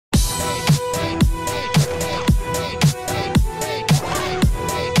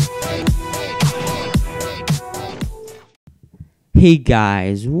Hey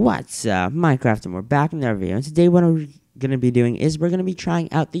guys, what's up? Minecraft and we're back in another video. And today what we're going to be doing is we're going to be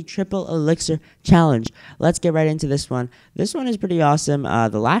trying out the triple elixir challenge. Let's get right into this one. This one is pretty awesome.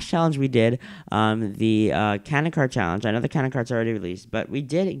 The last challenge we did, the cannon cart challenge. I know the cannon cart's already released, but we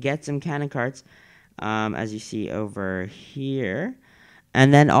did get some cannon carts, as you see over here.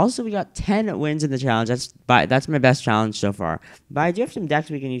 And then also we got 10 wins in the challenge. That's my best challenge so far. But I do have some decks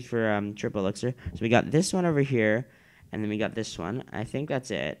we can use for triple elixir. So we got this one over here. And then we got this one. I think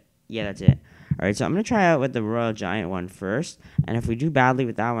that's it. Yeah, that's it. All right, so I'm going to try out with the Royal Giant one first. And if we do badly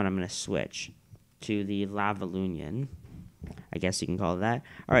with that one, I'm going to switch to the Lavalunion. I guess you can call it that.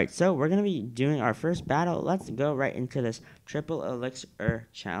 All right, so we're going to be doing our first battle. Let's go right into this triple elixir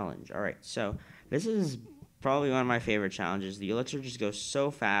challenge. All right, so this is probably one of my favorite challenges. The elixir just goes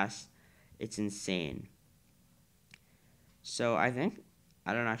so fast. It's insane. So I don't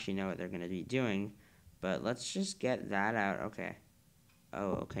actually know what they're going to be doing. But let's just get that out. Okay.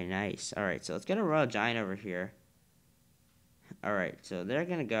 Oh, okay, nice. All right, so let's get a Royal Giant over here. All right, so they're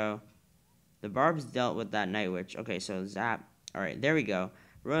going to go. The Barbs dealt with that Night Witch. Okay, so zap. All right, there we go.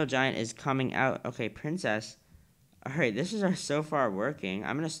 Royal Giant is coming out. Okay, Princess. All right, this is so far working.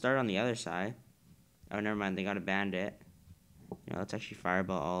 I'm going to start on the other side. Oh, never mind. They got a Bandit. Let's actually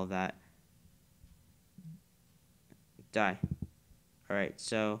fireball all of that. Die. All right,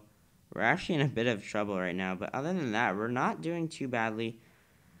 so we're actually in a bit of trouble right now, but other than that, we're not doing too badly.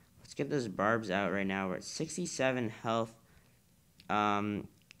 Let's get those Barbs out right now. We're at 67 health. I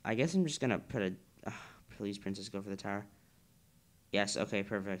guess I'm just going to put a... please, Princess, go for the tower. Yes, okay,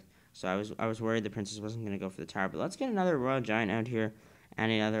 perfect. So I was worried the Princess wasn't going to go for the tower, but let's get another Royal Giant out here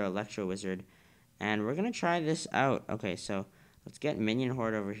and another Electro Wizard, and we're going to try this out. Okay, so let's get Minion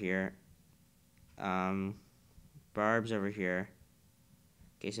Horde over here. Barbs over here.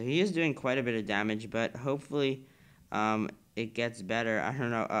 Okay, so he is doing quite a bit of damage, but hopefully it gets better. I don't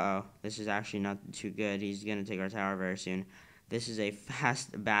know. Uh-oh. This is actually not too good. He's going to take our tower very soon. This is a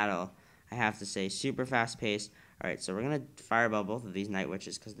fast battle, I have to say. Super fast-paced. All right, so we're going to fireball both of these Night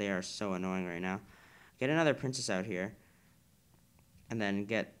Witches because they are so annoying right now. Get another Princess out here. And then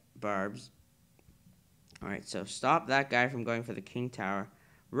get Barbs. All right, so stop that guy from going for the King Tower.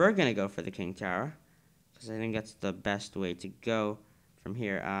 We're going to go for the King Tower because I think that's the best way to go. From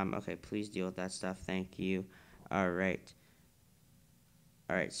here, okay, please deal with that stuff. Thank you. All right.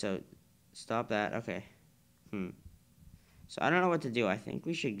 All right, so stop that. Okay. So I don't know what to do. I think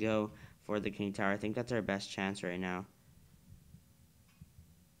we should go for the King Tower. I think that's our best chance right now.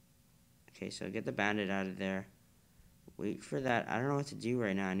 Okay, so get the Bandit out of there. Wait for that. I don't know what to do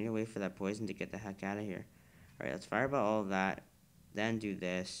right now. I need to wait for that poison to get the heck out of here. All right, let's fireball all of that. Then do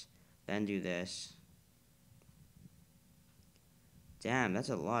this. Then do this. Damn, that's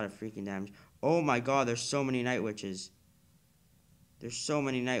a lot of freaking damage. Oh my god, there's so many Night Witches. There's so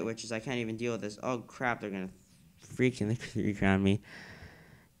many Night Witches, I can't even deal with this. Oh crap, they're gonna freaking recrown me.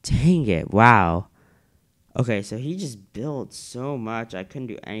 Dang it, wow. Okay, so he just built so much, I couldn't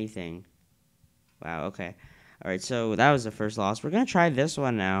do anything. Wow, okay. Alright, so that was the first loss. We're gonna try this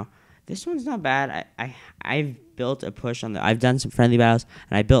one now. This one's not bad. I've built a push on I've done some friendly battles,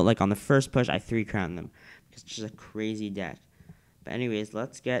 and I built, like, on the first push, I 3-crowned them. It's just a crazy deck. But anyways,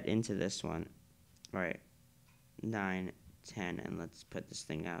 let's get into this one. All right, 9, 10, and let's put this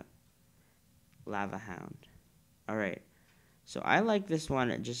thing out. Lava Hound. All right, so I like this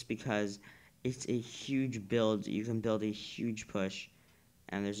one just because it's a huge build. You can build a huge push,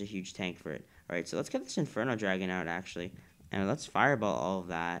 and there's a huge tank for it. All right, so let's get this Inferno Dragon out, actually, and let's fireball all of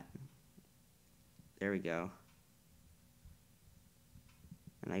that. There we go.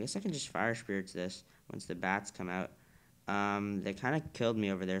 And I guess I can just Fire Spirits this once the bats come out. They kind of killed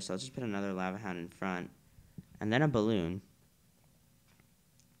me over there, so I'll just put another Lava Hound in front. And then a balloon.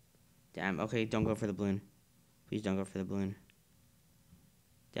 Damn, okay, don't go for the balloon. Please don't go for the balloon.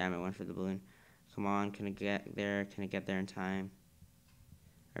 Damn, it went for the balloon. Come on, can I get there? Can I get there in time?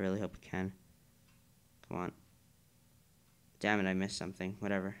 I really hope I can. Come on. Damn it, I missed something.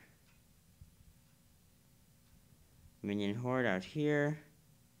 Whatever. Minion Horde out here.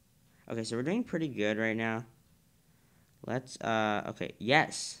 Okay, so we're doing pretty good right now. Let's, okay,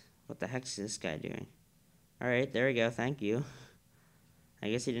 yes. What the heck is this guy doing? Alright, there we go, thank you. I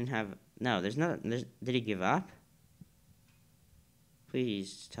guess he didn't have, no, did he give up?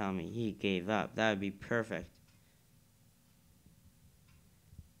 Please tell me he gave up. That would be perfect.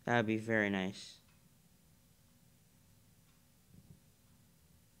 That would be very nice.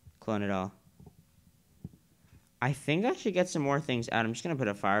 Clone it all. I think I should get some more things out. I'm just going to put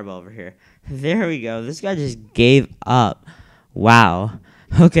a fireball over here. There we go. This guy just gave up. Wow.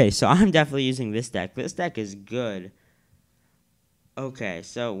 Okay, so I'm definitely using this deck. This deck is good. Okay,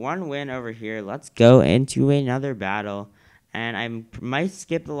 so 1 win over here. Let's go into another battle. And I might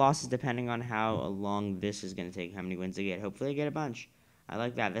skip the losses depending on how long this is going to take, how many wins I get. Hopefully I get a bunch. I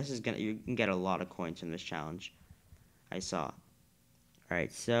like that. This is you can get a lot of coins from this challenge. I saw.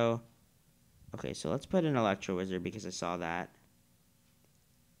 Alright, so... Okay, so let's put an Electro Wizard because I saw that.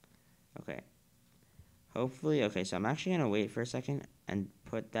 Okay. Hopefully... Okay, so I'm actually going to wait for a second and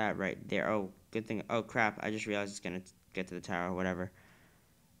put that right there. Oh, good thing... Oh, crap. I just realized it's going to get to the tower. Whatever.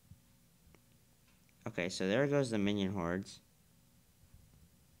 Okay, so there goes the minion hordes.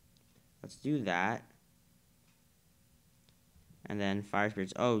 Let's do that. And then Fire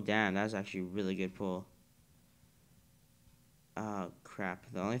Spirits. Oh, damn. That was actually a really good pull. Oh, crap.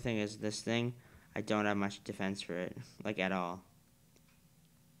 The only thing is this thing, I don't have much defense for it. Like, at all.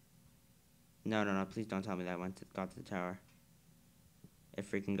 No, no, no. Please don't tell me that got to the tower. It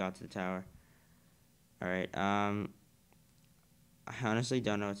freaking got to the tower. Alright, I honestly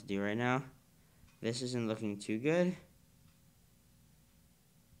don't know what to do right now. This isn't looking too good.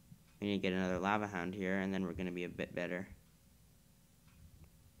 We need to get another Lava Hound here, and then we're going to be a bit better.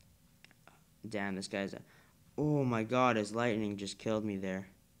 Damn, this guy's... Oh my god, his lightning just killed me there.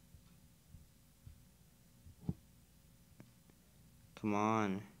 Come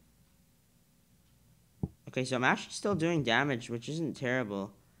on. Okay, so I'm actually still doing damage, which isn't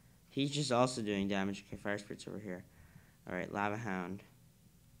terrible. He's just also doing damage. Okay, Fire Spirit's over here. Alright, Lava Hound.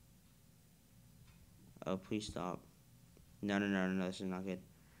 Oh, please stop. No, no, no, no, no, this is not good.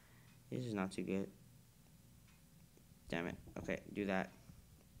 This is not too good. Damn it. Okay, do that.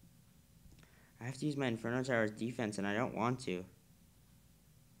 I have to use my Inferno Tower's defense, and I don't want to.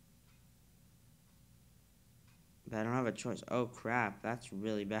 But I don't have a choice. Oh, crap. That's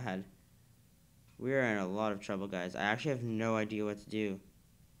really bad. We're in a lot of trouble, guys. I actually have no idea what to do.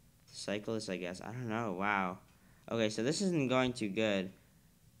 Cycle this, I guess. I don't know. Wow. Okay, so this isn't going too good.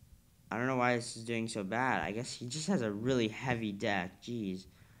 I don't know why this is doing so bad. I guess he just has a really heavy deck. Jeez.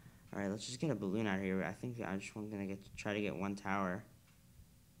 Alright, let's just get a balloon out of here. I think I just want to try to get one tower.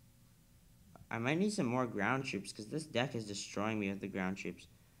 I might need some more ground troops because this deck is destroying me with the ground troops.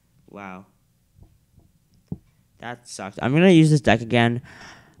 Wow. That sucks. I'm going to use this deck again.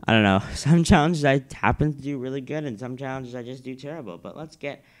 I don't know. Some challenges I happen to do really good, and some challenges I just do terrible. But let's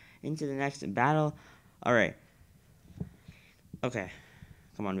get into the next battle. All right. Okay.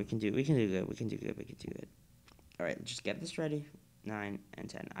 Come on, we can do good. We can do good. All right, just get this ready. 9 and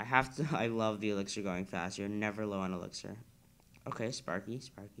 10. I love the Elixir going fast. You're never low on Elixir. Okay, Sparky.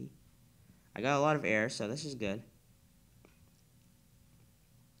 I got a lot of air, so this is good.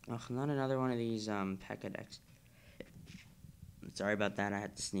 Oh, not another one of these P.E.K.K.A decks. Sorry about that, I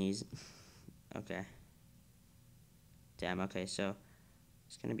had to sneeze. Okay. Damn, okay, so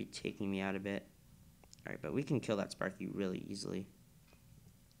it's going to be taking me out a bit. Alright, but we can kill that Sparky really easily.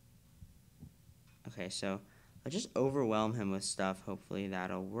 Okay, so I'll just overwhelm him with stuff. Hopefully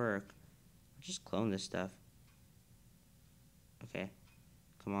that'll work. I'll just clone this stuff. Okay,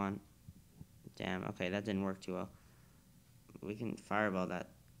 come on. Damn, okay, that didn't work too well. We can fireball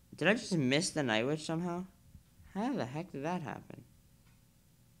that. Did I just miss the Night Witch somehow? How the heck did that happen?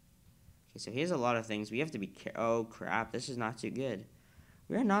 Okay, so he has a lot of things. We have to be careful. Oh, crap. This is not too good.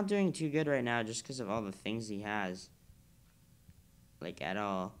 We're not doing too good right now just because of all the things he has. Like, at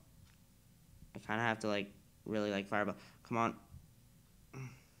all. I kind of have to, like, really, like, fireball. Come on.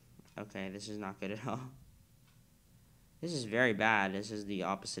 Okay, this is not good at all. This is very bad. This is the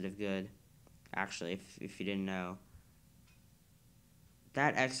opposite of good. Actually, if you didn't know.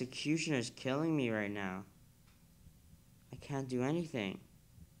 That Executioner is killing me right now. I can't do anything.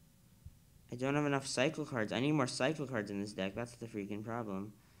 I don't have enough cycle cards. I need more cycle cards in this deck. That's the freaking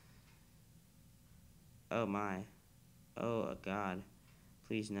problem. Oh my. Oh god.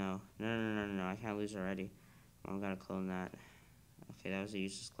 Please no. No. I can't lose already. I'm gonna clone that. Okay, that was a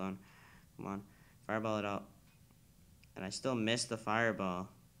useless clone. Come on. Fireball it out. And I still missed the fireball.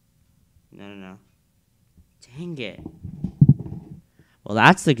 No. Dang it. Well,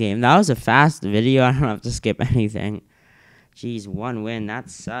 that's the game. That was a fast video. I don't have to skip anything. Jeez, 1 win. That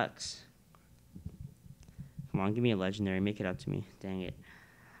sucks. Come on, give me a legendary. Make it up to me. Dang it.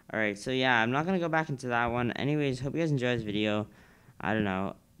 Alright, so yeah, I'm not going to go back into that one. Anyways, hope you guys enjoyed this video. I don't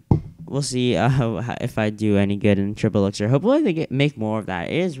know. We'll see if I do any good in Triple Elixir. Hopefully they make more of that.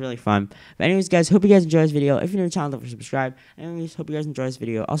 It is really fun. But anyways, guys, hope you guys enjoyed this video. If you're new to the channel, don't forget to subscribe. Anyways, hope you guys enjoyed this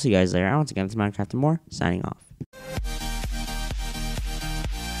video. I'll see you guys later. And once again, it's Minecraft and more, signing off.